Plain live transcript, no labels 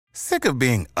Sick of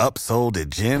being upsold at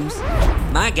gyms?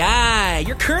 My guy,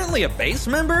 you're currently a base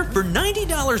member? For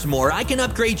 $90 more, I can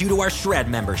upgrade you to our Shred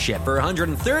membership. For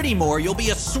 $130 more, you'll be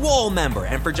a Swole member.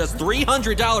 And for just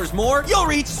 $300 more, you'll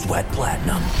reach Sweat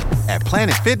Platinum. At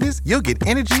Planet Fitness, you'll get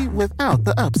energy without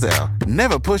the upsell.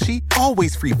 Never pushy,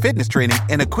 always free fitness training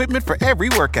and equipment for every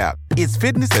workout. It's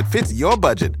fitness that fits your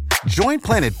budget. Join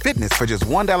Planet Fitness for just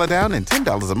 $1 down and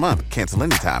 $10 a month. Cancel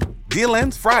anytime. Deal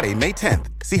ends Friday, May 10th.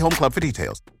 See Home Club for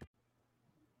details.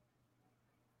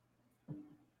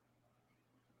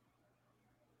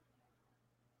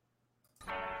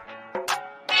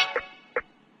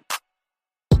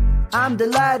 I'm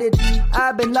delighted,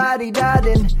 I've been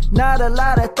lottie-dotting. Not a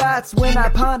lot of thoughts when I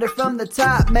ponder from the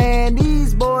top. Man,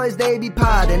 these boys, they be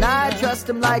podding. I trust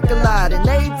them like a lot, and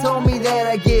they told me that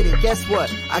I get it. Guess what?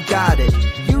 I got it.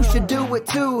 You should do it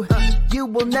too. You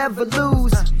will never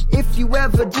lose. If you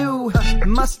ever do, it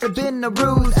must have been a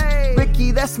ruse.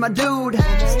 Ricky, that's my dude.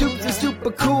 Stoops is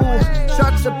super cool.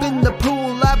 Sharks up in the pool.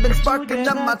 I've been sparking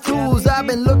up my tools. I've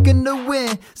been looking to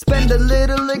win. Spend a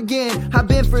little again. I've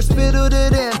been first fiddle to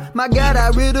them. My God, I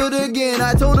riddled again.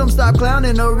 I told them stop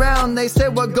clowning around. They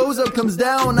said what goes up comes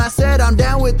down. I said I'm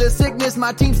down with the sickness.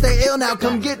 My team stay ill now.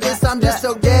 Come get this. I'm just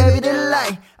so Debbie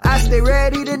Delight. I stay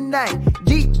ready tonight.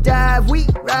 Deep dive, we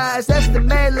rise. That's the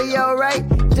medley, alright.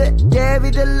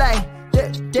 Debbie Delight.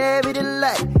 Debbie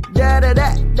Delight. Da da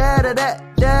da da da da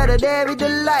da da Debbie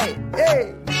Delight.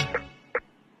 Hey.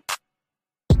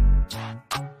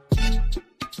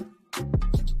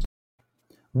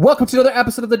 Welcome to another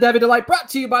episode of the Debbie Delight, brought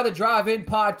to you by the Drive-In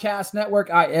Podcast Network.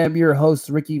 I am your host,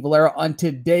 Ricky Valera. On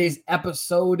today's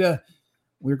episode,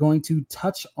 we're going to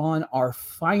touch on our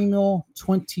final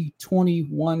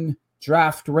 2021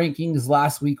 draft rankings.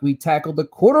 Last week, we tackled the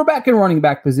quarterback and running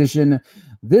back position.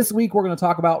 This week, we're going to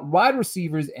talk about wide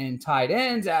receivers and tight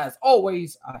ends. As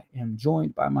always, I am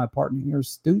joined by my partner here,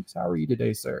 Stoops. How are you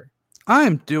today, sir?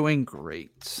 I'm doing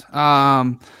great.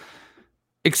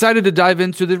 Excited to dive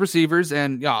into the receivers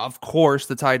and, yeah, of course,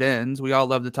 the tight ends. We all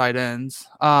love the tight ends.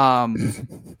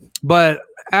 But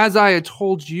as I had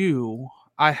told you,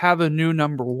 I have a new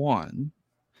number one.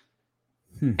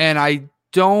 And I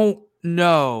don't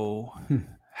know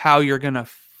how you're going to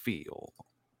feel.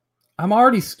 I'm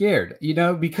already scared,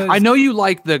 because I know you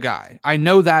like the guy. I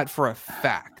know that for a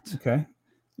fact. Okay.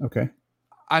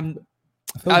 I feel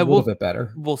a little bit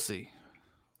better. We'll see.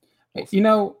 I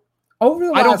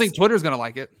don't think Twitter's going to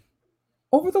like it.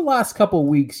 Over the last couple of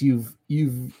weeks, you've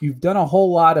done a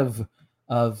whole lot of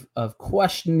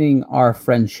questioning our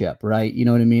friendship, right? You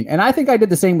know what I mean? And I think I did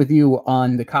the same with you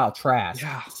on the Kyle Trask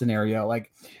scenario.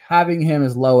 Like having him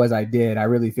as low as I did, I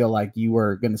really feel like you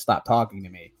were going to stop talking to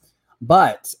me.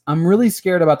 But I'm really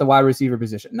scared about the wide receiver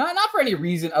position. Not for any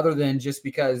reason other than just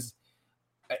because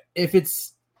if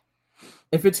it's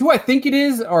who I think it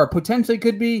is or potentially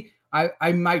could be,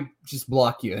 I might just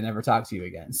block you and never talk to you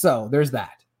again. So there's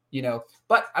that,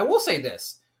 But I will say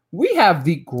this. We have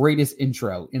the greatest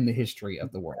intro in the history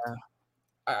of the world.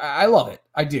 I love it.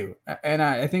 I do. And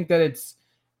I think that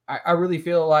I really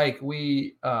feel like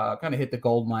we kind of hit the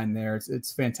gold mine there.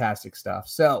 It's fantastic stuff.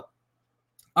 So,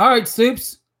 all right,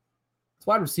 Soups. It's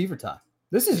wide receiver time.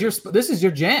 This is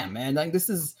your jam, man. Like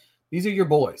these are your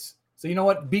boys. So you know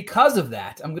what? Because of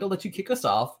that, I'm going to let you kick us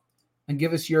off and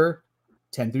give us your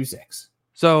 10 through 6.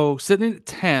 So sitting at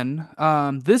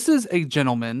 10, this is a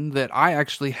gentleman that I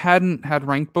actually hadn't had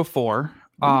ranked before.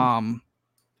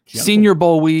 Senior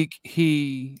Bowl week,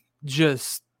 he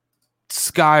just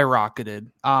skyrocketed.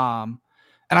 And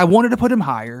I wanted to put him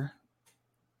higher,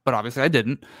 but obviously I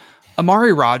didn't.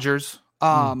 Amari Rodgers,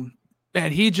 and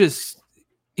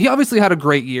he obviously had a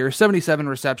great year, 77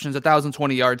 receptions,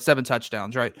 1,020 yards, 7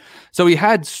 touchdowns, right? So he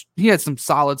had some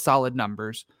solid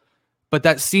numbers. But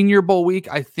that Senior Bowl week,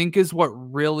 I think, is what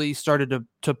really started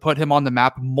to put him on the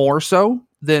map more so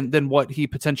than what he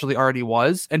potentially already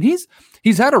was. And he's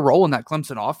had a role in that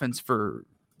Clemson offense for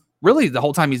really the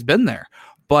whole time he's been there.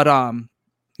 But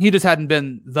he just hadn't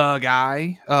been the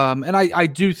guy. And I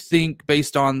do think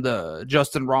based on the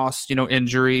Justin Ross,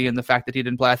 injury and the fact that he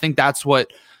didn't play, I think that's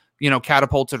what,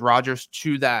 catapulted Rodgers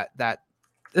to that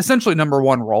essentially number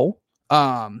one role.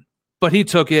 But he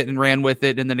took it and ran with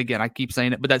it. And then again, I keep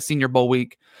saying it, but that Senior Bowl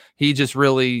week, he just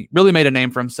really, really made a name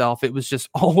for himself. It was just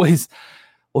always,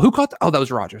 well, who caught that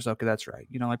was Rodgers. Okay, that's right.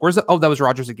 Where's that? Oh, that was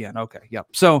Rodgers again. Okay, yep.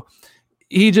 So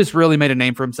he just really made a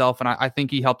name for himself. And I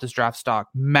think he helped his draft stock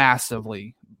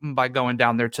massively by going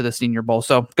down there to the Senior Bowl.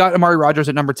 So got Amari Rodgers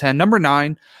at number 10. Number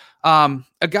 9,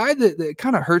 a guy that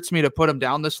kind of hurts me to put him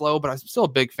down this low, but I'm still a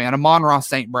big fan. Amon-Ra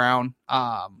St. Brown.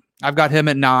 I've got him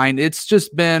at 9. It's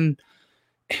just been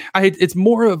it's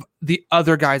more of the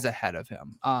other guys ahead of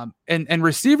him. And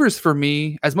receivers for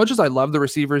me, as much as I love the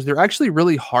receivers, they're actually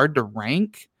really hard to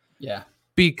rank. Yeah.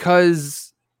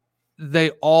 Because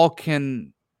they all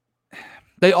can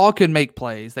make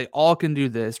plays. They all can do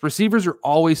this. Receivers are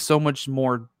always so much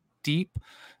more deep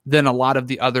than a lot of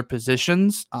the other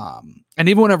positions. And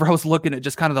even whenever I was looking at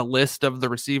just kind of the list of the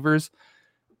receivers,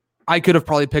 I could have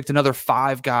probably picked another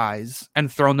 5 guys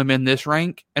and thrown them in this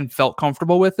rank and felt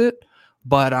comfortable with it.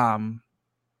 But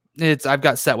I've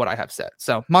got set what I have set.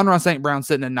 So Amon-Ra St. Brown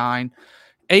sitting at 9.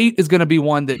 8 is going to be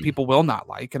one that people will not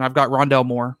like, and I've got Rondale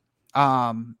Moore.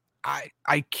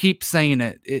 I keep saying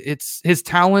it. It's his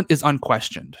talent is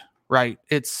unquestioned, right?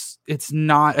 It's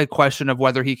not a question of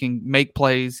whether he can make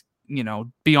plays,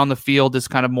 be on the field is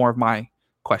kind of more of my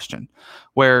question.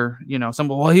 Where,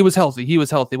 well, he was healthy.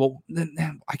 Well,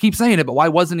 I keep saying it, but why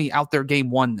wasn't he out there game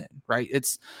 1 then, right?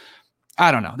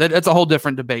 I don't know. That's a whole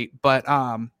different debate, but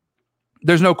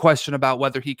there's no question about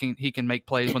whether he can make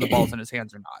plays when the ball's in his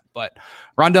hands or not. But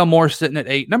Rondale Moore sitting at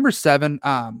 8. Number 7,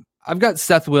 I've got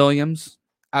Seth Williams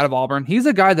out of Auburn. He's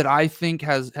a guy that I think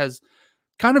has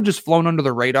kind of just flown under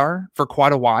the radar for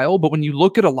quite a while. But when you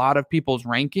look at a lot of people's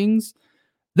rankings,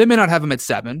 they may not have him at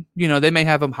 7. They may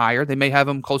have him higher. They may have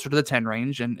him closer to the 10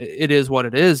 range, and it is what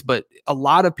it is. But a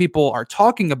lot of people are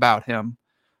talking about him,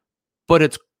 but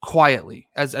it's quietly.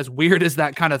 As weird as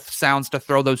that kind of sounds to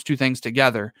throw those two things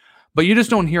together. But you just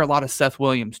don't hear a lot of Seth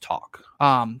Williams talk.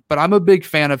 But I'm a big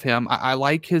fan of him. I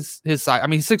like his size. I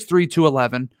mean, he's 6'3",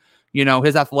 211.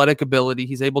 His athletic ability.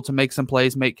 He's able to make some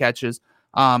plays, make catches.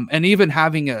 And even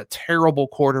having a terrible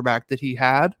quarterback that he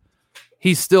had,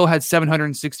 he still had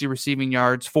 760 receiving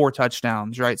yards, 4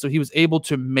 touchdowns, right? So he was able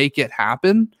to make it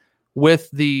happen with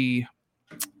the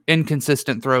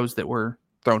inconsistent throws that were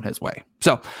thrown his way.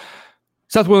 So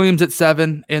Seth Williams at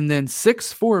 7. And then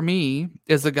 6 for me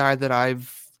is a guy that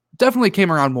I've definitely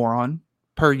came around more on,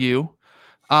 per you.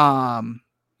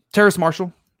 Terrace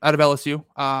Marshall out of LSU.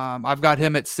 I've got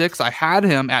him at 6. I had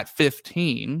him at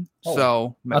 15.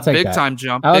 So big time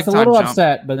jump. I was a little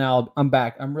upset, but now I'm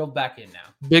back. I'm real back in now.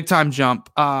 Big time jump.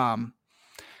 I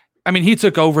mean, he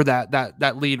took over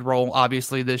that lead role,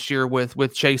 obviously, this year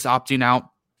with Chase opting out.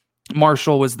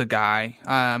 Marshall was the guy.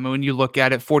 When you look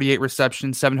at it, 48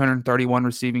 receptions, 731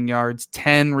 receiving yards,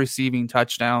 10 receiving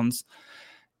touchdowns.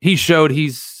 He showed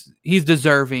he's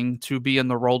deserving to be in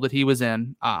the role that he was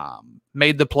in.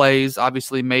 Made the plays,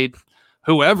 obviously made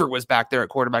whoever was back there at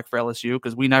quarterback for LSU,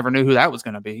 because we never knew who that was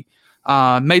going to be.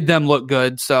 Made them look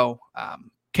good. So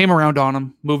came around on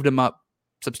him, moved him up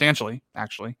substantially,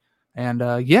 actually. And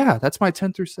that's my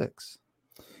 10 through 6.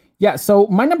 Yeah, so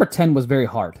my number 10 was very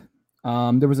hard.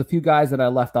 There was a few guys that I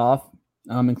left off,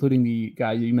 including the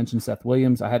guy you mentioned, Seth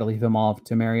Williams. I had to leave him off.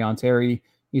 Tamarion Terry,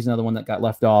 he's another one that got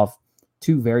left off.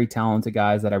 2 very talented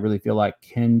guys that I really feel like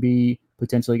can be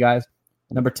potentially guys.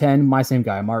 Number 10, my same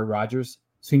guy, Amari Rodgers,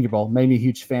 Senior Bowl. Made me a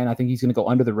huge fan. I think he's going to go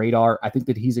under the radar. I think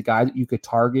that he's a guy that you could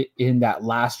target in that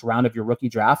last round of your rookie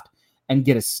draft and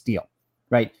get a steal,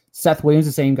 right? Seth Williams,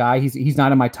 the same guy. He's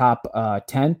not in my top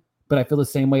 10, but I feel the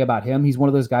same way about him. He's one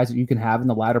of those guys that you can have in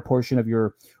the latter portion of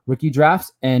your rookie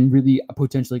drafts and really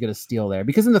potentially get a steal there.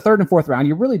 Because in the 3rd and 4th round,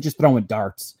 you're really just throwing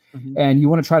darts. Mm-hmm. And you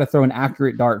want to try to throw an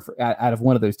accurate dart out of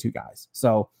one of those 2 guys.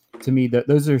 So to me,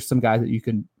 those are some guys that you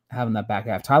can have in that back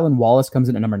half. Tylan Wallace comes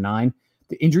in at number 9.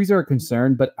 The injuries are a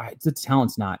concern, but the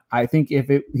talent's not. I think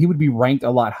he would be ranked a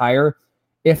lot higher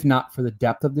if not for the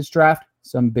depth of this draft.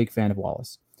 So I'm a big fan of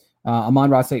Wallace.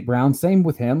 Amon-Ra St. Brown, same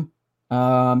with him.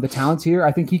 The talent's here.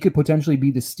 I think he could potentially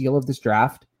be the steal of this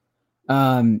draft.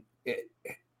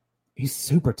 He's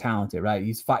super talented, right?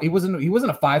 He wasn't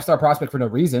a 5-star prospect for no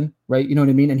reason, right? You know what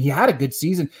I mean? And he had a good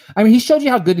season. I mean, he showed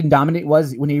you how good and dominant it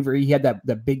was whenever he had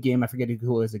that big game. I forget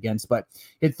who it was against, but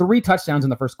he had 3 touchdowns in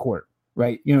the first quarter,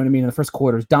 right? You know what I mean? In the first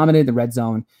quarter, he's dominated the red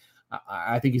zone.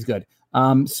 I think he's good.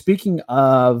 Speaking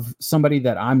of somebody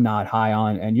that I'm not high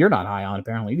on, and you're not high on,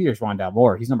 apparently, either is Rondale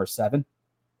Moore. He's number 7.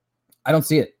 I don't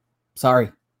see it.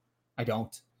 Sorry. I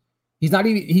don't. He's not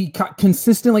even, he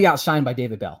consistently outshined by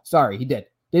David Bell. Sorry, he did.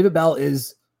 David Bell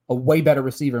is a way better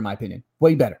receiver, in my opinion.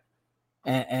 Way better.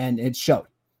 And it showed.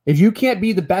 If you can't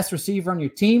be the best receiver on your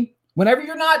team, whenever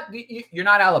you're not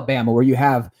Alabama, where you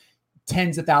have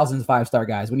tens of thousands of 5-star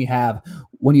guys, when you have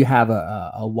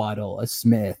a Waddle, a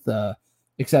Smith,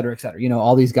 et cetera,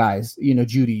 all these guys,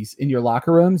 Judy's in your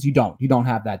locker rooms, you don't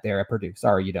have that there at Purdue.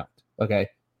 Sorry, you don't. Okay.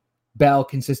 Bell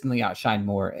consistently outshined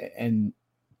Moore, and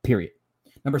period.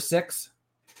 Number 6,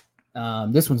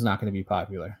 this one's not going to be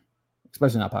popular.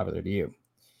 Especially not popular to you,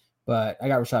 but I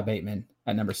got Rashad Bateman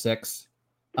at number 6.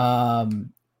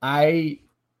 I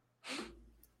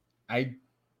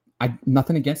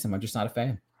nothing against him. I'm just not a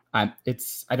fan. I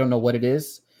don't know what it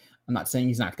is. I'm not saying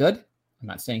he's not good. I'm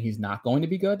not saying he's not going to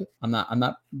be good. I'm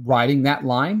not riding that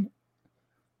line,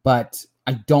 but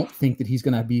I don't think that he's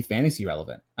going to be fantasy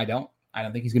relevant. I don't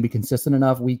think he's going to be consistent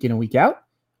enough week in and week out.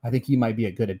 I think he might be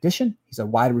a good addition. He's a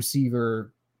wide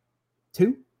receiver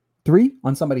 2, 3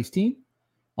 on somebody's team,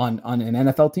 on an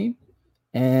NFL team.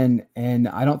 And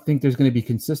I don't think there's going to be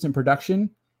consistent production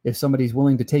if somebody's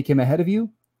willing to take him ahead of you,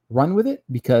 run with it,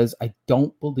 because I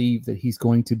don't believe that he's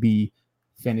going to be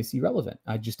fantasy relevant.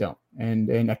 I just don't.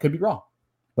 And I could be wrong,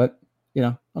 but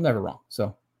I'm never wrong.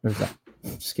 So there's that.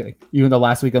 Just kidding. Even though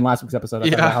last week's episode, I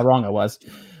found out how wrong I was.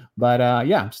 But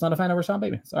I'm just not a fan of Rashad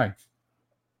Bateman. Sorry.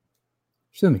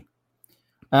 Sue me.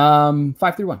 5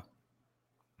 through 1.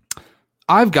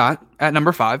 I've got at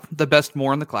number 5 the best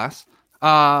Moore in the class.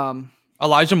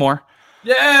 Elijah Moore.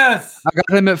 Yes, I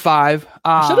got him at 5.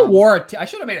 I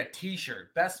should have made a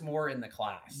T-shirt. Best Moore in the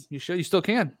class. You still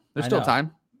can. There's still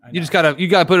time. You just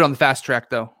gotta put it on the fast track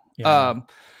though. Yeah.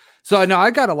 So I know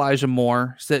I got Elijah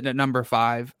Moore sitting at number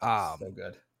 5. So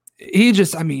good. He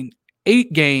just,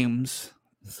 8 games,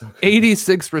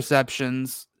 86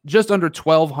 receptions, just under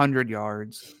 1,200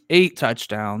 yards, 8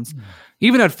 touchdowns. He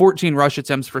even had 14 rush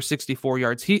attempts for 64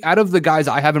 yards. He, out of the guys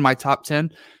I have in my top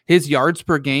 10, his yards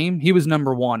per game, he was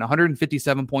number 1,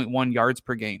 157.1 yards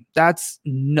per game. That's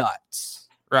nuts,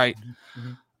 right?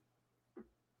 Mm-hmm.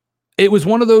 It was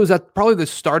one of those at probably the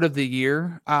start of the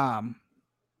year.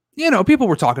 People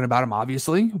were talking about him,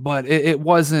 obviously, but it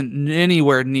wasn't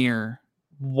anywhere near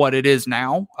what it is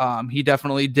now. He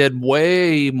definitely did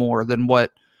way more than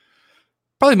what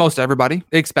probably most everybody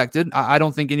expected. I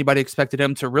don't think anybody expected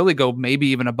him to really go maybe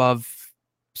even above,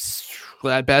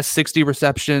 at best, 60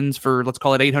 receptions for, let's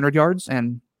call it 800 yards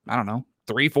and,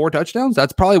 3-4 touchdowns.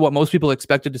 That's probably what most people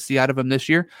expected to see out of him this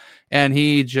year. And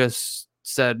he just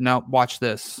said, no, watch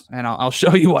this, and I'll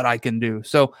show you what I can do.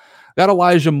 So got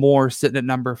Elijah Moore sitting at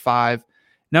number 5.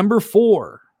 Number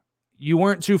 4, you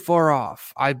weren't too far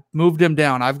off. I moved him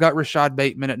down. I've got Rashad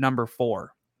Bateman at number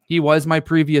 4. He was my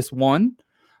previous 1.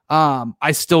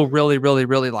 I still really, really,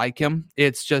 really like him.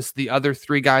 It's just the other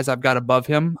 3 guys I've got above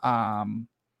him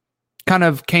kind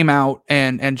of came out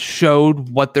and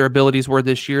showed what their abilities were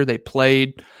this year. They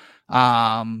played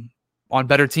on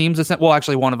better teams. Well,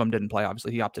 actually, one of them didn't play.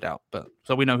 Obviously, he opted out, but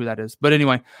so we know who that is. But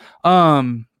anyway,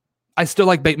 I still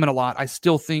like Bateman a lot. I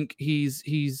still think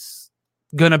he's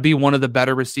going to be one of the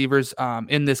better receivers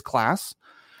in this class.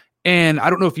 And I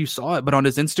don't know if you saw it, but on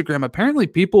his Instagram, apparently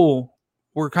people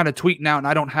were kind of tweeting out, and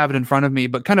I don't have it in front of me,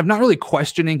 but kind of not really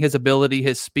questioning his ability,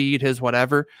 his speed, his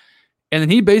whatever. And then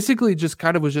he basically just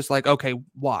kind of was just like, okay,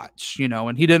 watch,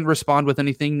 and he didn't respond with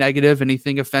anything negative,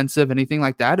 anything offensive, anything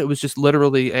like that. It was just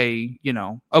literally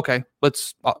okay,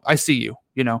 I see you,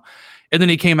 And then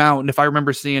he came out, and if I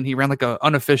remember seeing, he ran like a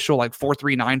unofficial,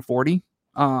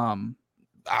 4.3940.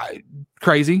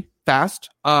 Crazy fast.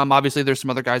 Obviously there's some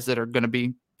other guys that are going to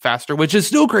be faster, which is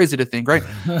still crazy to think, right?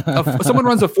 Someone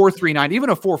runs a 4.39, even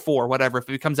a 4.4, whatever. If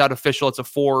it comes out official, it's a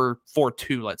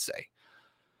 4.42, let's say.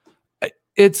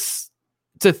 It's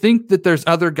to think that there's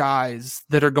other guys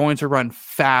that are going to run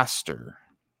faster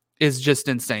is just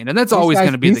insane. And that's always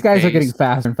going to be the case. These guys are getting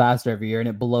faster and faster every year, and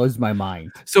it blows my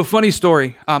mind. So funny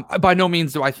story. By no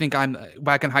means do I think I'm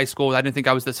back in high school. I didn't think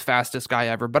I was this fastest guy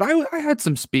ever, but I had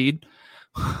some speed.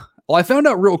 Well, I found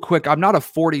out real quick, I'm not a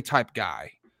 40 type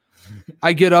guy.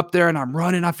 I get up there and I'm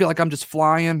running. I feel like I'm just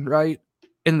flying, right?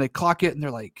 And they clock it and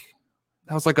they're like,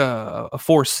 that was like a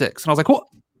 4.6. And I was like, what?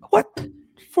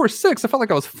 4.6? I felt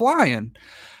like I was flying.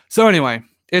 So anyway,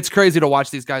 it's crazy to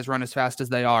watch these guys run as fast as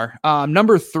they are.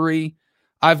 Number 3,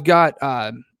 I've got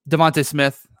Devontae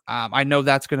Smith. I know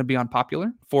that's going to be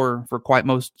unpopular for quite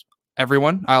most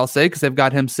everyone, I'll say, because they've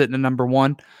got him sitting at number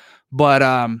 1. But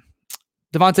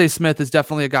Devontae Smith is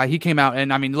definitely a guy. He came out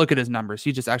and, look at his numbers.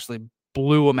 He just actually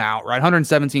blew him out, right?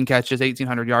 117 catches,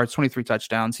 1,800 yards, 23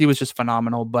 touchdowns. He was just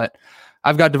phenomenal. But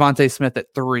I've got Devontae Smith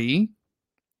at 3.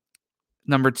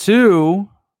 Number 2,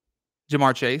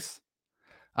 Ja'Marr Chase.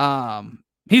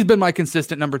 He's been my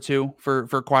consistent number 2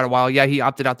 for quite a while. Yeah, he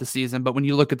opted out the season, but when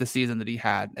you look at the season that he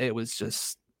had, it was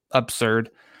just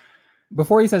absurd.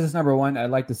 Before he says it's number 1, I'd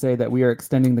like to say that we are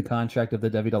extending the contract of the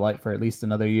Debbie Delight for at least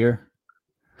another year.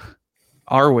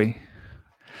 Are we?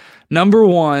 Number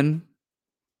 1,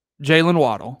 Jalen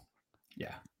Waddle.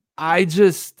 Yeah.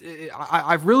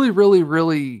 I've really, really,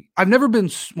 really, I've never been,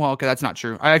 well, okay, that's not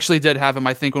true. I actually did have him,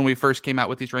 I think, when we first came out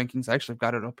with these rankings. I actually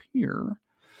got it up here.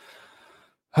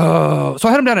 So I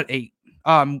had him down at 8,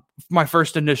 my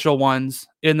first initial ones,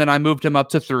 and then I moved him up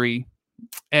to 3,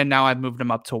 and now I've moved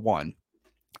him up to 1.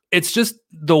 it's just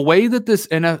the way that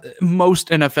most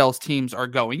NFL's teams are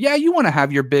going. Yeah, you want to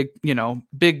have your big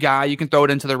guy. You can throw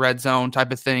it into the red zone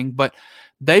type of thing, but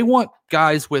they want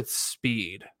guys with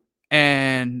speed.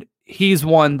 And he's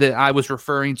one that I was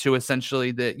referring to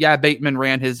essentially that, Bateman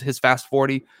ran his fast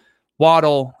 40.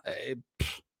 Waddle,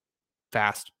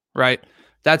 fast, right?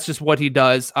 That's just what he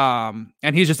does. And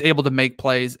he's just able to make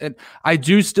plays. And I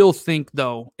do still think,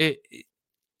 though,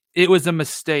 it was a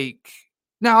mistake.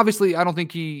 Now, obviously, I don't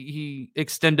think he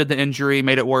extended the injury,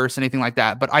 made it worse, anything like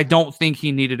that. But I don't think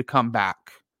he needed to come back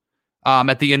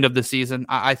at the end of the season.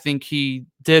 I think he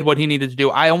did what he needed to do.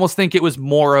 I almost think it was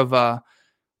more of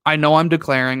I know I'm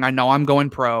declaring. I know I'm going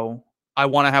pro. I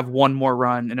want to have one more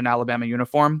run in an Alabama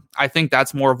uniform. I think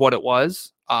that's more of what it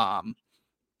was.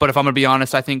 But if I'm going to be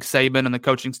honest, I think Saban and the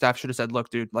coaching staff should have said, look,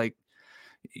 dude, like,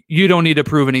 you don't need to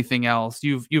prove anything else.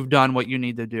 You've done what you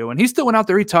need to do. And he still went out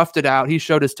there. He toughed it out. He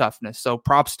showed his toughness. So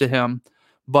props to him.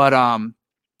 But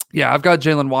I've got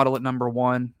Jalen Waddle at number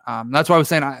 1. That's why I was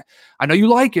saying I know you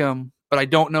like him, but I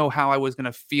don't know how I was going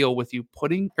to feel with you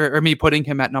putting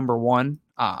him at number 1.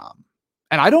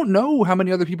 And I don't know how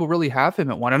many other people really have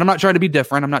him at 1. And I'm not trying to be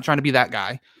different. I'm not trying to be that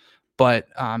guy. But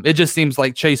it just seems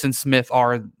like Chase and Smith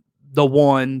are the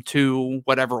 1, 2,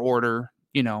 whatever order,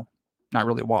 not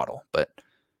really Waddle, but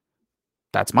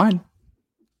that's mine.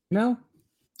 No,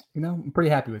 I'm pretty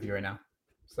happy with you right now.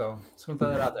 So just going to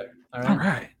throw that out there. All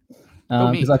right.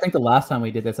 Because I think the last time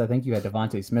we did this, I think you had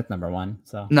Devontae Smith number 1.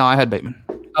 So no, I had Bateman.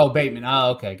 Oh, Bateman.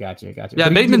 Oh, okay. Gotcha. Yeah,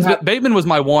 Bateman was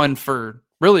my 1 for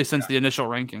really since the initial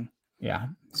ranking. Yeah.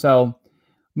 So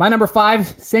my number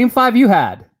 5, same 5 you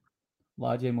had.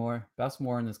 Elijah Moore, best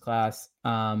Moore in this class.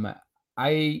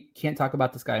 I can't talk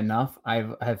about this guy enough. I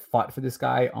have fought for this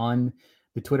guy on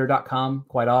the twitter.com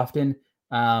quite often.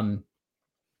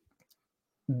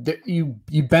 You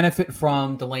benefit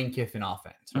from the Lane Kiffin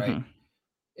offense, right? Mm-hmm.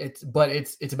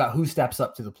 It's about who steps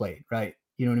up to the plate, right?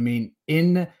 You know what I mean?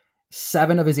 In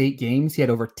 7 of his 8 games, he had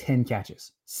over 10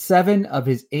 catches. 7 of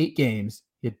his 8 games,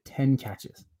 he had 10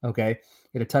 catches. Okay.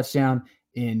 He had a touchdown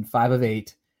in 5 of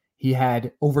 8. He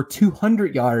had over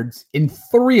 200 yards in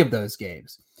 3 of those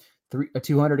games.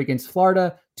 200 against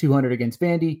Florida, 200 against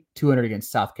Vandy, 200 against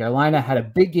South Carolina, had a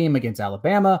big game against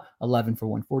Alabama, 11 for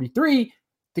 143.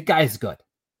 The guy's good.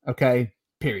 Okay.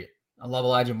 Period. I love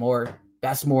Elijah Moore.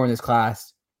 Best Moore in this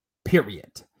class.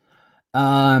 Period.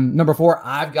 Number 4,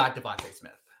 I've got Devontae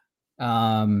Smith.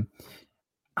 I'm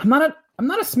not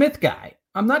a Smith guy.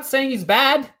 I'm not saying he's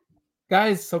bad,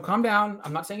 guys. So calm down.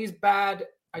 I'm not saying he's bad.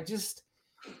 I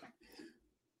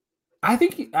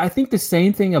think the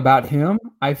same thing about him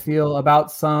I feel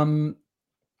about some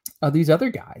of these other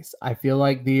guys. I feel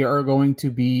like they are going to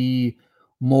be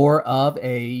more of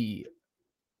a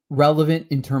relevant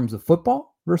in terms of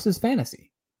football versus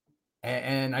fantasy.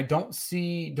 And I don't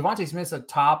see Devontae Smith's a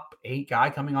top 8 guy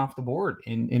coming off the board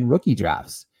in rookie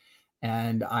drafts.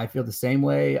 And I feel the same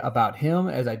way about him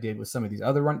as I did with some of these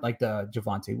other like the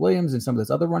Javonte Williams and some of those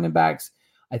other running backs.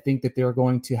 I think that they're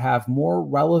going to have more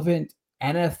relevant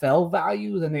NFL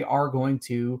value than they are going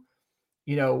to,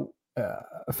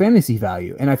 fantasy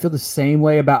value. And I feel the same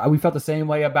way we felt the same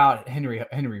way about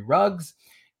Henry Ruggs.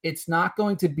 It's not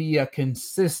going to be a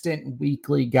consistent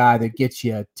weekly guy that gets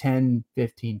you 10,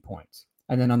 15 points.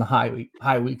 And then on the high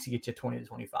weeks, he gets you 20 to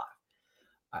 25.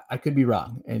 I could be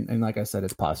wrong. And like I said,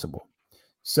 it's possible.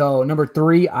 So number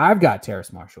 3, I've got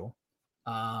Terrace Marshall.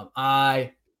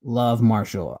 I love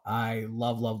Marshall. I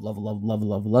love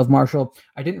Marshall.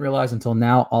 I didn't realize until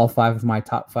now all 5 of my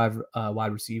top 5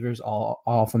 wide receivers,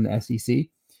 all from the SEC.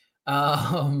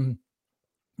 But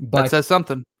that says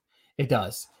something. It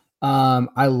does.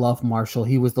 I love Marshall.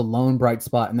 He was the lone bright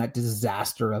spot in that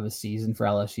disaster of a season for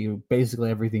LSU. Basically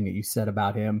everything that you said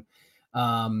about him.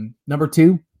 Number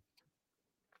 2,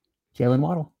 Jalen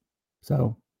Waddle.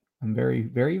 So I'm very,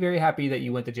 very, very happy that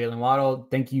you went to Jalen Waddle.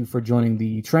 Thank you for joining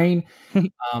the train.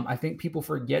 I think people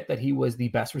forget that he was the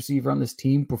best receiver on this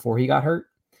team before he got hurt.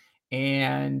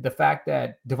 And the fact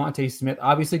that Devontae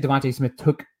Smith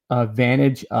took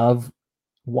advantage of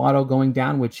Waddle going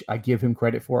down, which I give him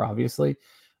credit for, obviously,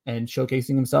 and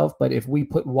showcasing himself. But if we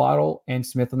put Waddle and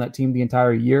Smith on that team the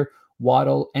entire year,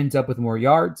 Waddle ends up with more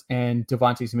yards and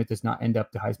Devontae Smith does not end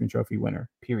up the Heisman Trophy winner,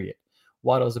 period.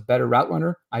 Waddle is a better route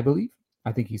runner, I believe.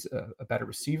 I think he's a better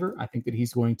receiver. I think that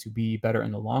he's going to be better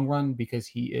in the long run because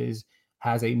he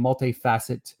has a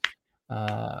multifaceted,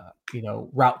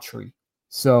 route tree.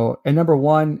 So, and number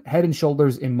 1, head and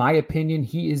shoulders, in my opinion,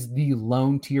 he is the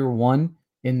lone tier 1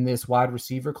 in this wide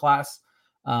receiver class.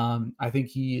 I think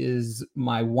he is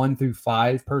my 1 through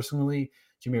 5 personally.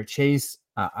 Ja'Marr Chase,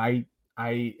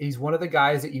 he's one of the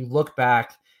guys that you look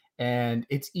back And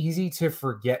it's easy to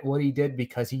forget what he did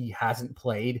because he hasn't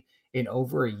played in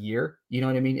over a year. You know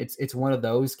what I mean? It's one of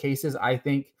those cases, I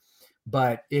think.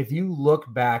 But if you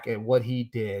look back at what he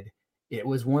did, it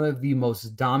was one of the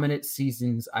most dominant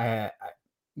seasons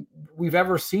we've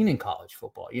ever seen in college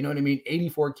football. You know what I mean?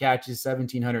 84 catches,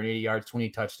 1,780 yards, 20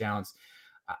 touchdowns.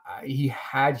 He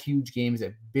had huge games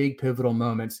at big pivotal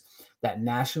moments. That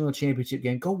national championship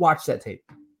game, go watch that tape.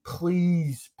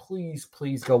 Please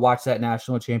go watch that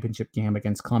national championship game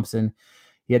against Clemson.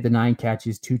 He had the 9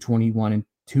 catches, 221 and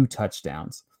 2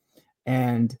 touchdowns.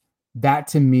 And that,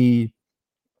 to me,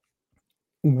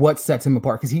 what sets him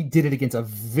apart, because he did it against a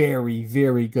very,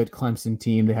 very good Clemson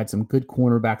team. They had some good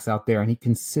cornerbacks out there, and he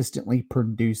consistently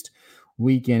produced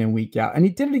week in and week out. And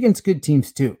he did it against good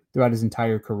teams too throughout his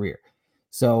entire career.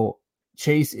 So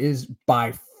Chase is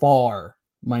by far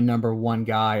my number one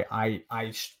guy.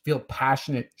 I feel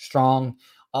passionate, strong,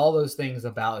 all those things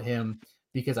about him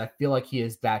because I feel like he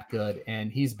is that good.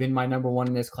 And he's been my number one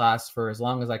in this class for as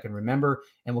long as I can remember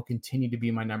and will continue to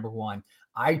be my number one.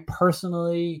 I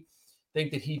personally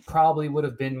think that he probably would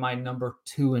have been my number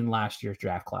 2 in last year's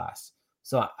draft class.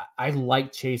 So I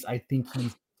like Chase. I think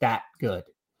he's that good.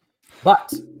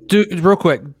 But dude, real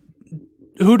quick,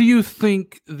 who do you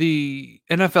think the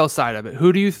NFL side of it?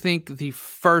 Who do you think the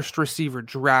first receiver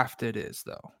drafted is,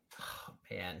 though? Oh,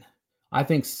 man, I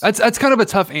think that's kind of a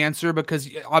tough answer because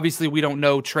obviously we don't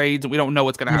know trades and we don't know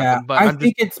what's going to happen. But I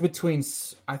think it's between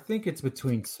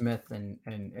Smith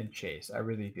and Chase. I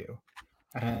really do,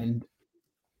 and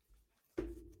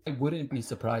I wouldn't be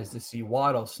surprised to see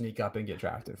Waddle sneak up and get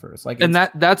drafted first.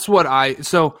 That's what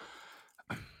so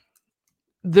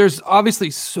there's obviously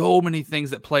so many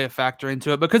things that play a factor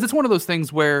into it because it's one of those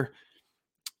things where,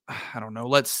 I don't know,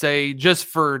 let's say just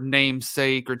for name's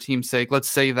sake or team's sake, let's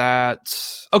say that,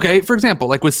 okay, for example,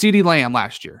 like with CeeDee Lamb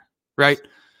last year, right?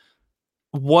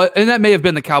 And that may have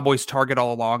been the Cowboys' target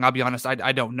all along. I'll be honest,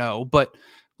 I don't know. But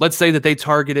let's say that they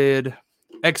targeted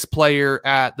X player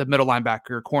at the middle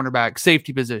linebacker, cornerback,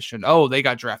 safety position. Oh, they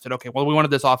got drafted. Okay, well, we wanted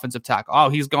this offensive tackle. Oh,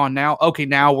 he's gone now. Okay,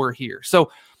 now we're here.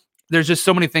 So there's just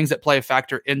so many things that play a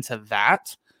factor into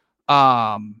that.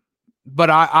 But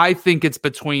I think it's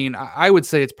between, I would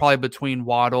say it's probably between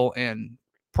Waddle and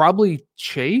probably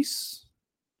Chase.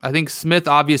 I think Smith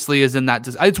obviously is in that.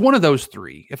 It's one of those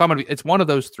three. It's one of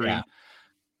those three. Yeah.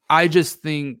 I just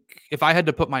think if I had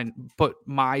to put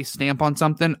my stamp on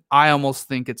something, I almost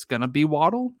think it's going to be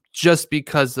Waddle just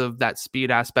because of that speed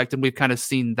aspect. And we've kind of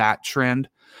seen that trend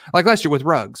like last year with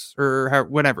Ruggs or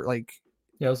whatever, like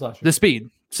it was last year. The speed.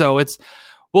 So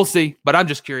we'll see, but I'm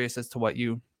just curious as to what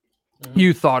you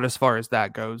thought as far as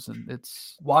that goes. And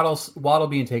it's Waddle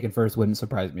being taken first wouldn't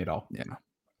surprise me at all. Yeah.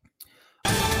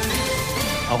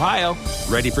 Ohio,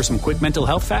 ready for some quick mental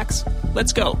health facts?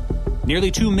 Let's go.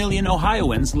 Nearly 2 million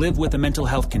Ohioans live with a mental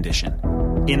health condition.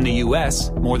 In the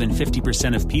U.S., more than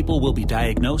 50% of people will be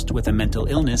diagnosed with a mental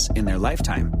illness in their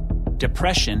lifetime.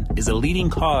 Depression is a leading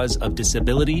cause of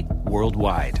disability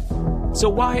worldwide. So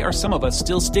why are some of us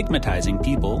still stigmatizing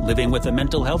people living with a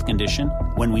mental health condition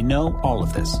when we know all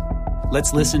of this?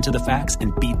 Let's listen to the facts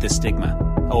and beat the stigma.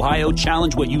 Ohio,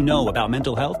 challenge what you know about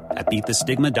mental health at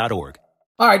beatthestigma.org.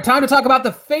 All right, time to talk about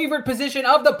the favorite position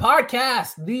of the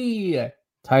podcast, the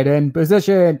tight end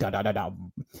position.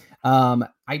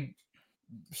 I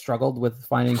struggled with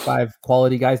finding 5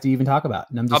 quality guys to even talk about.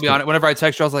 And I'll be honest, whenever I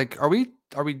text you, I was like, do we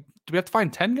have to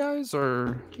find 10 guys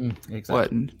or exactly.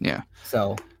 What? Yeah.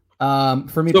 So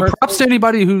for me, props to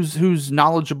anybody who's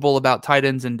knowledgeable about tight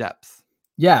ends in depth.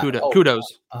 Yeah.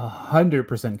 Kudos.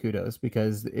 100% kudos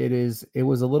because it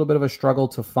was a little bit of a struggle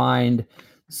to find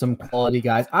some quality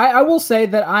guys. I will say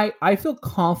that I feel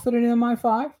confident in my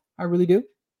 5. I really do.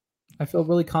 I feel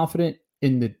really confident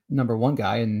in the number 1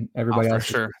 guy, and everybody else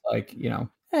sure. is like,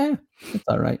 it's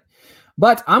all right.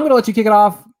 But I'm going to let you kick it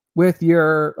off with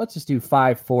let's just do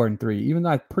 5, 4, and 3, even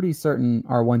though I'm pretty certain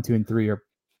our 1, 2, and 3 are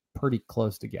pretty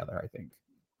close together, I think.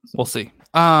 So. We'll see.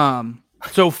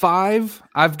 So 5,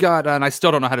 I've got, and I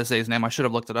still don't know how to say his name. I should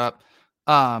have looked it up.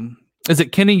 Is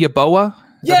it Kenny Yeboah?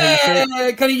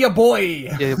 Yeah, Kenny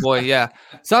Yeboah. Yeah, boy, yeah.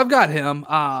 So I've got him.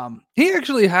 He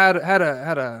actually had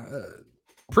a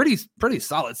pretty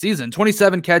solid season.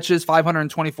 27 catches,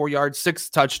 524 yards, 6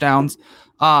 touchdowns.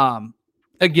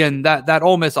 Again, that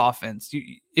Ole Miss offense.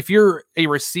 If you're a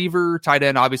receiver, tight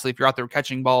end, obviously, if you're out there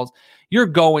catching balls, you're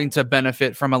going to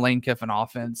benefit from a Lane Kiffin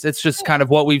offense. It's just kind of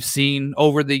what we've seen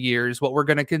over the years, what we're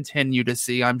going to continue to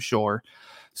see, I'm sure.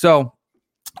 So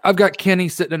I've got Kenny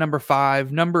sitting at number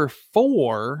 5. Number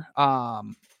 4,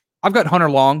 I've got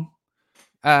Hunter Long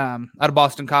out of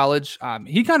Boston College.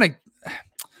 He kind of,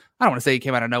 I don't want to say he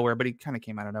came out of nowhere, but he kind of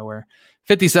came out of nowhere.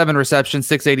 57 receptions,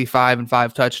 685, and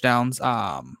 5 touchdowns.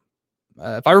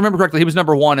 If I remember correctly, he was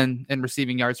number 1 in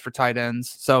receiving yards for tight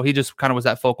ends. So he just kind of was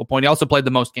that focal point. He also played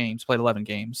the most games, played 11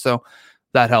 games. So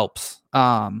that helps.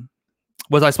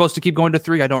 Was I supposed to keep going to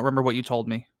 3? I don't remember what you told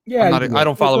me. Yeah, I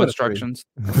don't follow instructions.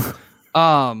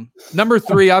 Number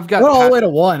 3, I've got all the way to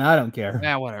 1. I don't care.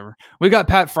 Yeah, whatever. We got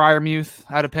Pat Freiermuth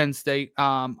out of Penn State.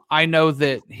 I know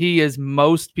that he is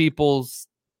most people's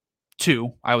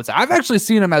 2, I would say. I've actually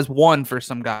seen him as 1 for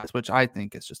some guys, which I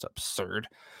think is just absurd.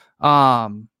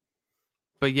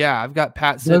 But yeah, I've got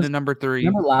Pat sitting at number 3.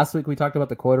 Remember last week we talked about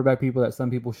the quarterback people that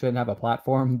some people shouldn't have a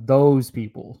platform? Those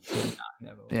people should not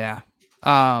have a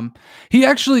Yeah. He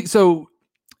actually, so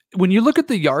when you look at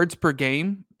the yards per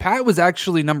game, Pat was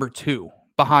actually number 2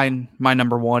 behind my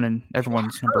number 1 and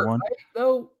everyone's number 1.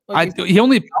 Right? Though, He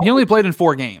only played in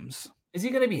 4 games. Is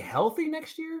he going to be healthy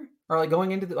next year? Or like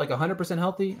going into 100%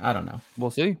 healthy? I don't know.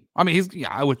 We'll see. I mean,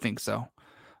 I would think so.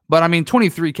 But I mean,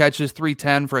 23 catches,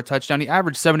 310 for a touchdown. He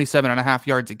averaged 77.5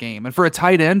 yards a game. And for a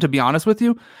tight end, to be honest with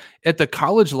you, at the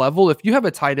college level, if you have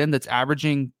a tight end that's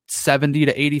averaging 70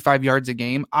 to 85 yards a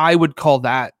game, I would call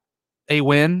that a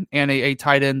win and a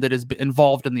tight end that is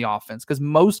involved in the offense. Because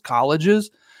most colleges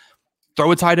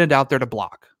throw a tight end out there to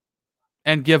block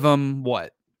and give them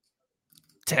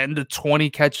 10 to 20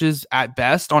 catches at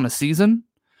best on a season.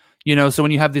 So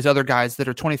when you have these other guys that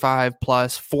are 25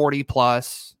 plus, 40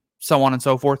 plus, so on and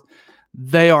so forth,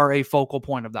 they are a focal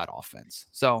point of that offense.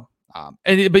 So,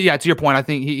 but yeah, to your point, I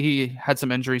think he had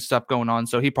some injury stuff going on,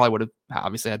 so he probably would have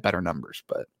obviously had better numbers.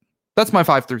 But that's my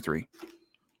 5 through 3.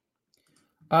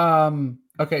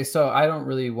 Okay, so I don't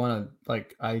really want to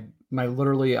I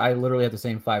literally have the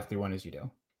same 5 through 1 as you do.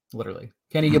 Literally,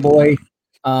 Kenny, your boy.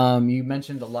 You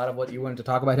mentioned a lot of what you wanted to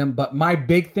talk about him, but my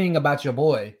big thing about your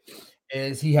boy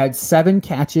is he had 7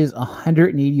 catches,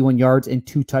 181 yards, and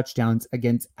 2 touchdowns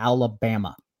against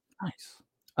Alabama. Nice.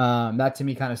 That to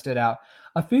me kind of stood out.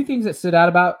 A few things that stood out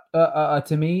about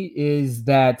to me is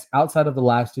that outside of the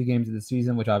last 2 games of the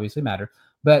season, which obviously matter,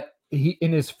 but he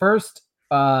in his first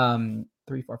 5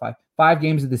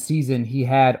 games of the season, he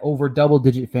had over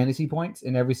double-digit fantasy points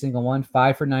in every single one.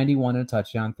 5 for 91 and a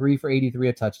touchdown, 3 for 83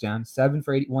 a touchdown, 7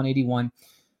 for 181,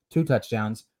 2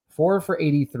 touchdowns. 4 for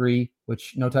 83,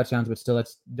 which no touchdowns, but still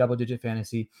that's double-digit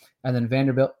fantasy. And then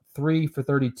Vanderbilt, 3 for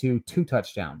 32, 2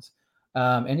 touchdowns.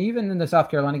 And even in the South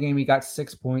Carolina game, he got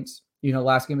 6 points.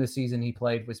 Last game of the season he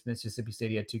played with Mississippi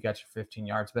State. He had 2 catches for 15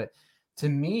 yards. But to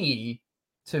me,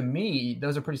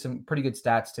 those are pretty good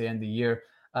stats to end the year.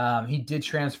 He did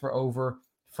transfer over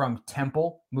from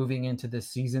Temple moving into this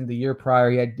season. The year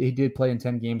prior, he did play in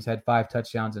 10 games, had 5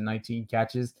 touchdowns and 19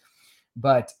 catches.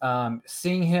 But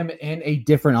seeing him in a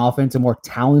different offense, a more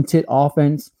talented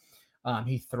offense,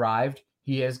 he thrived.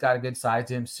 He has got a good size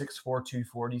to him, 6'4",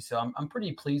 240. So I'm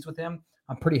pretty pleased with him.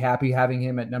 I'm pretty happy having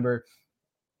him at number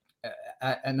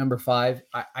 5.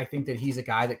 I think that he's a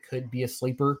guy that could be a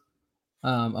sleeper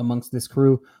amongst this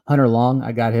crew. Hunter Long,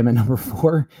 I got him at number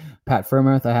 4. Pat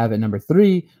Freiermuth, I have at number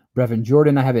 3. Brevin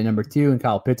Jordan, I have at number 2. And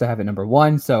Kyle Pitts, I have at number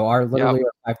 1. So our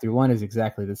 5 through 1 is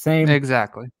exactly the same.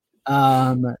 Exactly.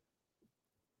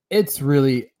 It's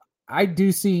really, I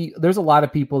do see there's a lot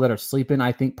of people that are sleeping,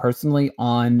 I think personally,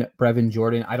 on Brevin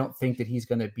Jordan. I don't think that he's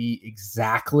going to be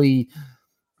exactly,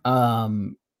 I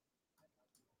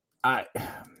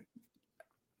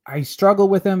struggle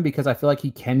with him because I feel like he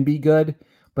can be good,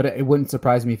 but it wouldn't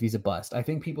surprise me if he's a bust. I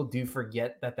think people do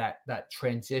forget that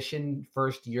transition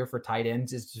first year for tight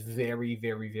ends is very,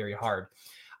 very, very hard.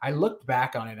 I looked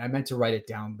back on it. I meant to write it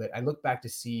down, but I looked back to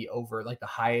see over the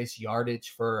highest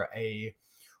yardage for a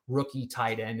rookie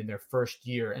tight end in their first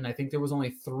year. And I think there was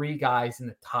only 3 guys in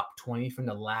the top 20 from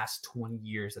the last 20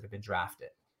 years that have been drafted.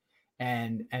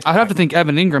 And I'd have to think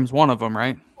Evan Ingram's one of them,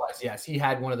 right? Yes, he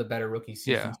had one of the better rookie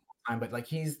seasons. Yeah. But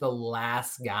he's the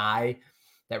last guy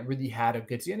that really had a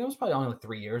good season. That was probably only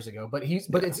 3 years ago, but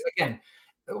it's again,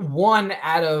 1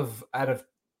 out of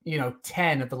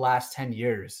 10 of the last 10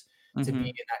 years to be in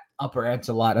that upper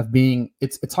echelon of being,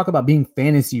 it's talk about being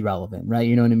fantasy relevant, right?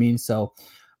 You know what I mean? So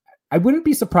I wouldn't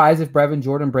be surprised if Brevin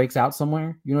Jordan breaks out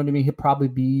somewhere. You know what I mean? He'll probably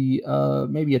be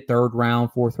maybe a 3rd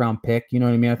round, 4th round pick. You know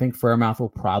what I mean? I think Freiermuth will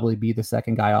probably be the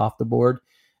second guy off the board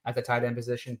at the tight end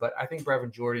position. But I think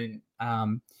Brevin Jordan,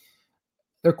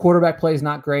 their quarterback play is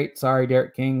not great. Sorry,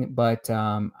 Derek King. But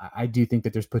I do think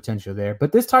that there's potential there.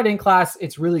 But this tight end class,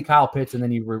 it's really Kyle Pitts, and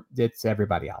then it's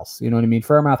everybody else. You know what I mean?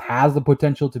 Freiermuth has the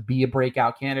potential to be a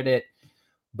breakout candidate.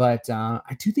 But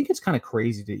I do think it's kind of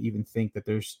crazy to even think that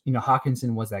there's,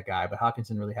 Hawkinson was that guy, but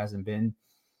Hawkinson really hasn't been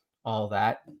all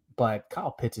that. But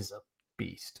Kyle Pitts is a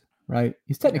beast. right?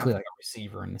 He's technically like a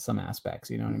receiver in some aspects,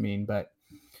 you know what I mean? But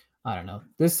I don't know.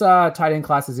 This tight end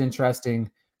class is interesting.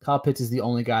 Kyle Pitts is the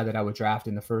only guy that I would draft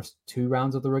in the first 2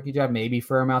 rounds of the rookie draft, maybe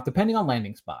firm out, depending on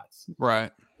landing spots.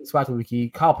 Right. Spots will be key.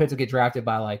 Kyle Pitts will get drafted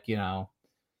by like,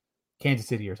 Kansas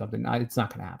City or something. It's not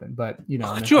going to happen, but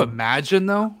Could you imagine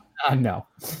though? No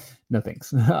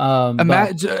thanks.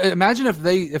 Imagine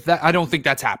if that, I don't think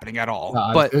that's happening at all,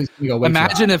 but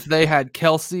imagine if they had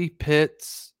Kelsey,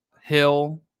 Pitts,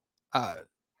 Hill, I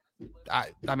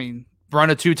mean, run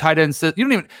a 2 tight end. You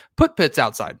don't even put Pitts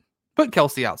outside, put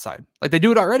Kelsey outside. Like they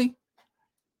do it already.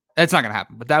 It's not going to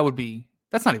happen, but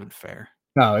that's not even fair.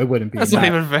 No, it wouldn't be. That's not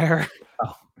even fair.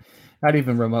 Oh, not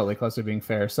even remotely close to being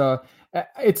fair. So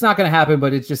it's not going to happen,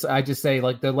 but I just say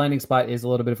like the landing spot is a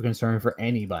little bit of a concern for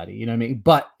anybody, you know what I mean?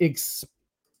 But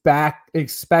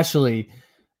especially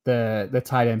the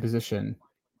tight end position.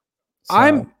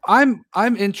 So.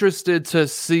 I'm interested to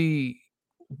see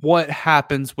what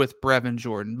happens with Brevin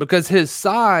Jordan because his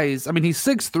size, I mean, he's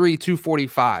 6'3",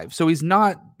 245. So he's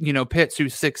not, Pitts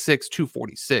who's 6'6",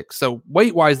 246. So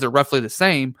weight wise, they're roughly the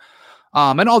same.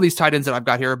 And all these tight ends that I've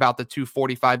got here about the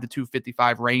 245 to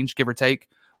 255 range, give or take.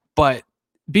 But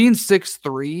being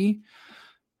 6'3",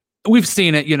 we've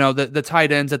seen it, the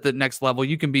tight ends at the next level,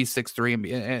 you can be 6'3"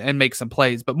 and make some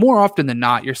plays, but more often than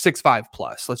not, you're 6'5"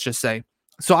 plus, let's just say.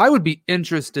 So I would be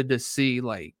interested to see,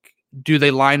 like, do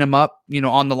they line him up,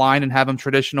 on the line and have him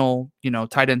traditional,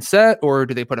 tight end set, or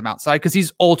do they put him outside? Because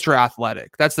he's ultra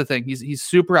athletic. That's the thing. He's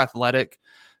super athletic.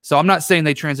 So I'm not saying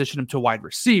they transition him to wide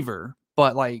receiver,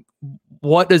 but like,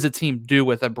 what does a team do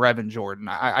with a Brevin Jordan?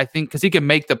 I think because he can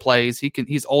make the plays,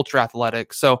 he's ultra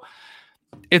athletic. So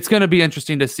it's going to be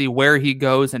interesting to see where he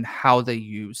goes and how they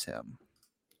use him.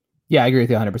 Yeah, I agree with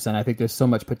you 100%. I think there's so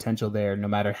much potential there, no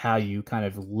matter how you kind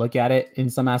of look at it in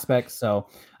some aspects. So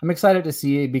I'm excited to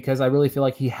see it because I really feel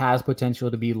like he has potential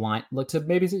to be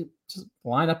maybe just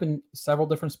line up in several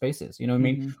different spaces. You know what I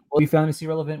mean? Will he fantasy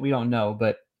relevant? We don't know,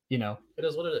 but it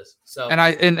is what it is. So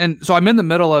so I'm in the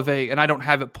middle of and I don't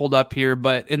have it pulled up here,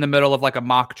 but in the middle of like a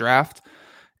mock draft,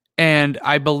 and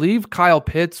I believe Kyle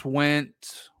Pitts went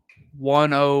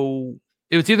 10.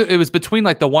 It was between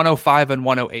like the 105 and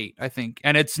 108, I think.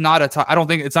 And it's not I don't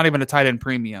think it's not even a tight end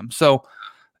premium. So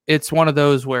it's one of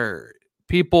those where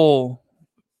people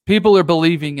are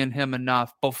believing in him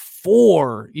enough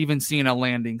before even seeing a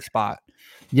landing spot.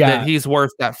 Yeah, that he's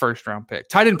worth that first round pick.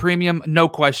 Tight end premium, no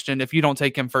question. If you don't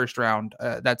take him first round,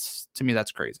 that's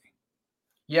crazy.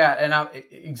 Yeah, and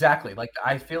exactly. Like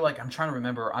I feel like I'm trying to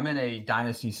remember. I'm in a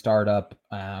dynasty startup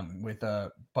with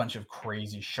a bunch of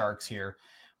crazy sharks here,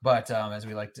 but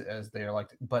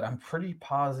but I'm pretty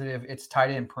positive it's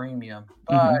tight end premium.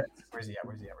 But where's he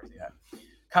at?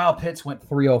 Kyle Pitts went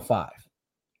 305,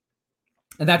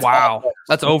 and that's wow.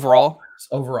 That's overall.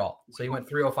 Overall, so he went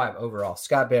 305 overall.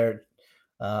 Scott Baird.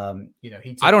 I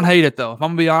don't hate it though. If I'm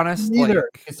gonna be honest,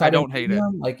 I don't hate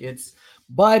it.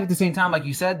 But at the same time, like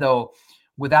you said though,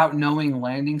 without knowing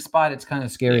landing spot, it's kind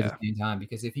of scary at the same time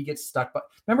because if he gets stuck,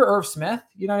 remember Irv Smith?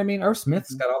 You know what I mean? Irv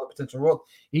Smith's got all the potential in the world.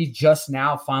 He's just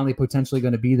now finally potentially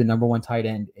going to be the number 1 tight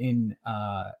end in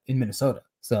Minnesota.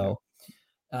 So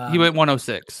he went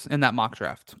 106 in that mock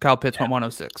draft. Kyle Pitts went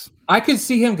 106. I could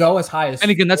see him go as high as.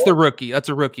 And again, that's the rookie. That's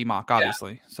a rookie mock,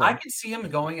 obviously. Yeah. So I could see him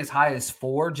going as high as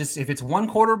 4. Just if it's one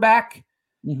quarterback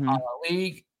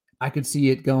league, I could see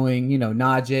it going.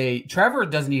 Najee. Trevor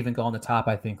doesn't even go on the top.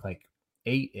 I think like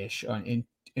 8-ish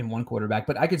in one quarterback,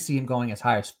 but I could see him going as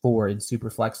high as 4 in super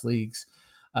flex leagues,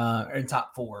 in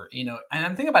top 4. And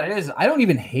I'm thinking about it is I don't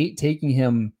even hate taking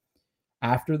him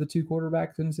after the 2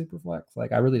 quarterbacks in Superflex.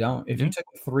 Like, I really don't. If you took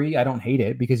 3, I don't hate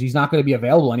it because he's not going to be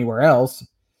available anywhere else.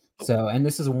 So, and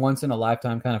this is a once in a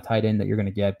lifetime kind of tight end that you're going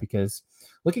to get because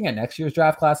looking at next year's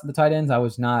draft class of the tight ends,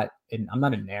 I'm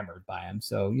not enamored by him.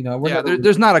 So,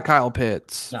 there's not a Kyle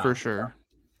Pitts for sure.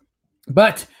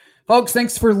 But folks,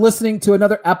 thanks for listening to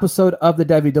another episode of the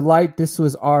Devy Delight. This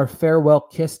was our farewell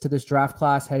kiss to this draft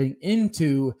class heading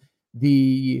into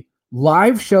the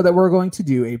live show that we're going to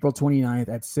do April 29th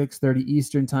at 6:30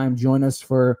 Eastern time. Join us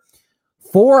for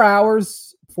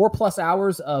 4+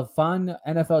 hours of fun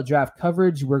NFL draft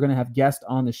coverage. We're going to have guests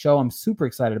on the show. I'm super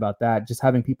excited about that. Just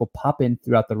having people pop in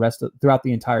throughout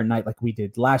the entire night like we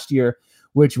did last year,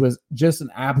 which was just an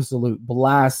absolute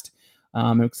blast.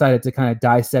 I'm excited to kind of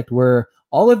dissect where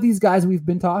all of these guys we've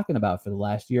been talking about for the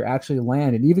last year actually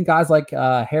land. And even guys like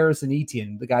Harris and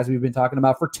Etienne, the guys we've been talking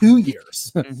about for 2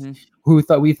 years, who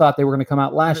we thought they were going to come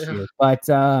out last year. But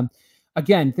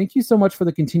again, thank you so much for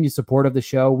the continued support of the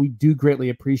show. We do greatly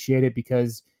appreciate it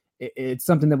because it's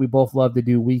something that we both love to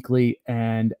do weekly,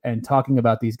 and talking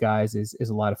about these guys is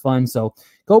a lot of fun. So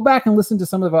go back and listen to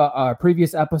some of our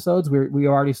previous episodes. We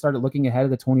already started looking ahead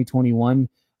of the 2021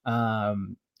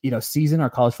 season, our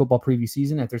college football preview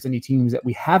season. If there's any teams that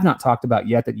we have not talked about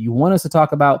yet that you want us to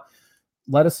talk about,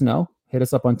 let us know. Hit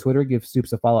us up on Twitter. Give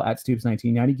Stoops a follow at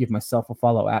Stoops1990. Give myself a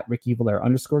follow at Ricky Valera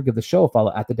 _. Give the show a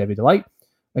follow at the Debbie Delight.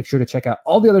 Make sure to check out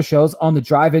all the other shows on the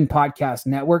Drive-In Podcast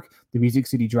Network, the Music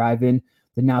City Drive-In,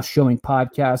 the Now Showing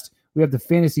Podcast. We have the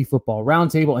Fantasy Football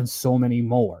Roundtable and so many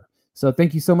more. So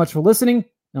thank you so much for listening.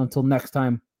 And until next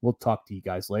time, we'll talk to you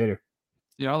guys later.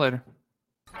 See y'all later.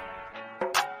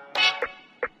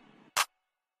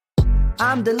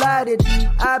 I'm delighted,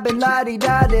 I've been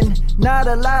lottie-dotting. Not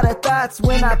a lot of thoughts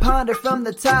when I ponder from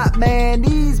the top. Man,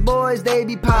 these boys, they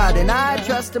be potting. I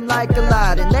trust them like a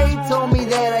lot, and they told me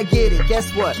that I get it.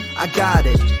 Guess what? I got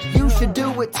it. You should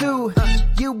do it too.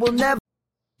 You will never...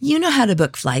 You know how to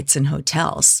book flights and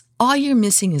hotels. All you're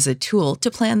missing is a tool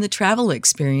to plan the travel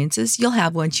experiences you'll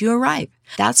have once you arrive.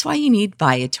 That's why you need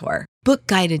Viator. Book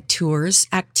guided tours,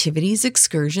 activities,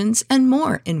 excursions, and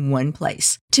more in one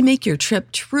place to make your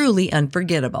trip truly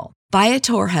unforgettable.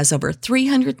 Viator has over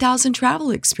 300,000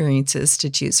 travel experiences to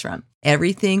choose from.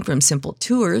 Everything from simple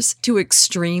tours to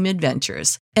extreme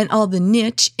adventures and all the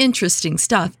niche, interesting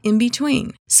stuff in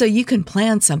between. So you can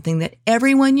plan something that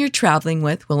everyone you're traveling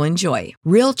with will enjoy.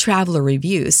 Real traveler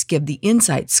reviews give the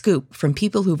inside scoop from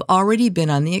people who've already been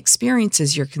on the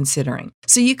experiences you're considering.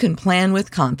 So you can plan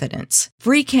with confidence.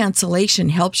 Free cancellation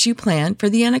helps you plan for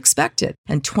the unexpected.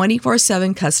 And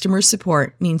 24/7 customer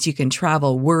support means you can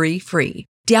travel worry-free.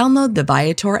 Download the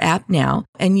Viator app now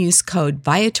and use code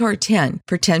Viator10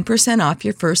 for 10% off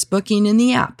your first booking in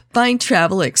the app. Find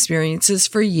travel experiences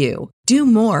for you. Do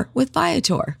more with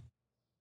Viator.